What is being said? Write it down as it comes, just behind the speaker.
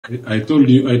I told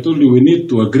you we need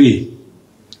to agree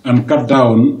and cut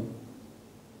down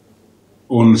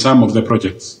on some of the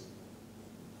projects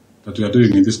that we are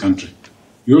doing in this country.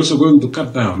 We're also going to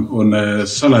cut down on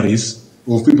salaries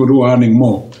of people who are earning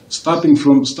more, starting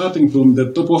from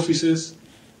the top offices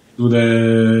to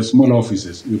the smaller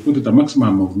offices. We put it a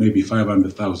maximum of maybe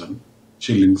 500,000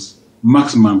 shillings,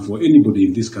 maximum for anybody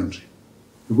in this country.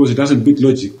 Because it doesn't beat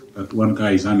logic that one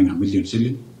guy is earning 1 million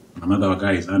shillings, another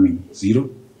guy is earning zero.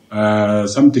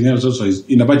 Something else also is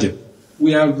in a budget.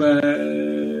 We have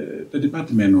the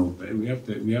Department of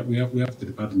the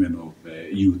Department of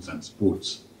Youth and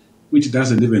Sports, which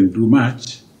doesn't even do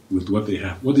much with what they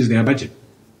have. What is their budget?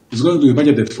 It's going to be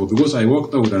budgeted for, because I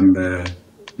walked out and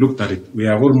looked at it. We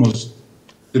have almost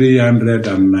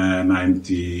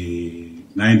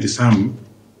 390 some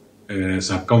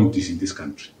sub-counties in this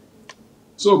country.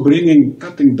 So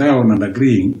cutting down and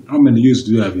agreeing, how many youths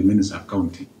do you have in any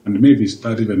sub-county? And maybe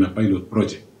start even a pilot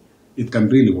project. It can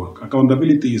really work.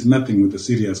 Accountability is nothing with a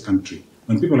serious country.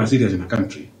 When people are serious in a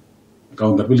country,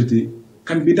 accountability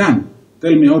can be done.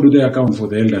 Tell me, how do they account for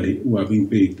the elderly who are being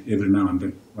paid every now and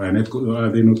then? Why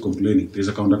are they not complaining? There's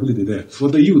accountability there. For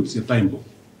the youth, it's a time bomb.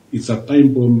 It's a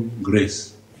time bomb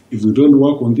grace. If we don't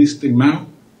work on this thing now,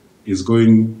 it is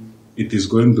going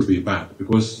to be bad.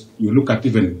 Because you look at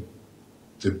even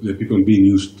the people being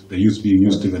used, the youth being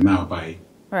used even now by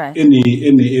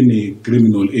any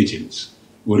criminal agents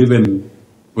or even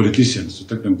politicians to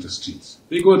take them to the streets.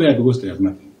 They go there because they have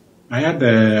nothing. I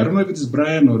don't know if it is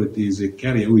Brian or it is a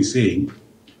carrier who is saying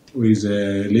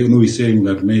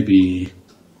that maybe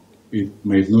it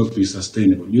might not be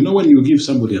sustainable. You know, when you give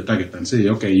somebody a target and say,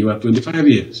 okay, you are 25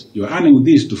 years, you are earning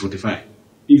this to 45.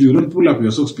 If you don't pull up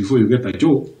your socks before you get a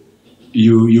job,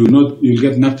 you'll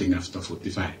get nothing after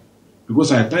 45.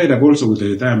 Because I tied up also with the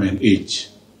retirement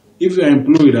age. If you are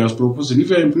employed, I was proposing, if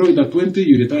you are employed at 20,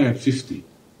 you retire at 50.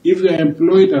 If you are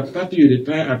employed at 30, you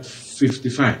retire at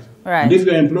 55. Right. And if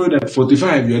you are employed at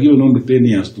 45, you are given only 10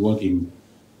 years to work in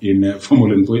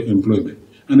formal employment.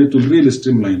 And it will really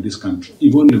streamline this country,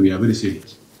 if only we are very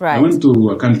serious. Right. I went to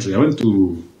a country,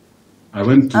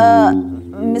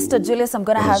 Mr. Julius, I'm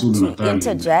going to have to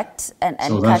interject and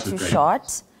cut you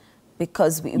short,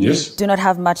 because we do not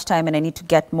have much time and I need to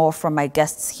get more from my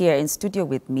guests here in studio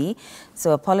with me.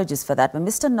 So apologies for that. But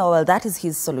Mr. Noel, that is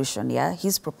his solution,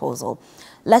 his proposal.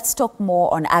 Let's talk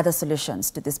more on other solutions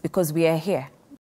to this, because we are here.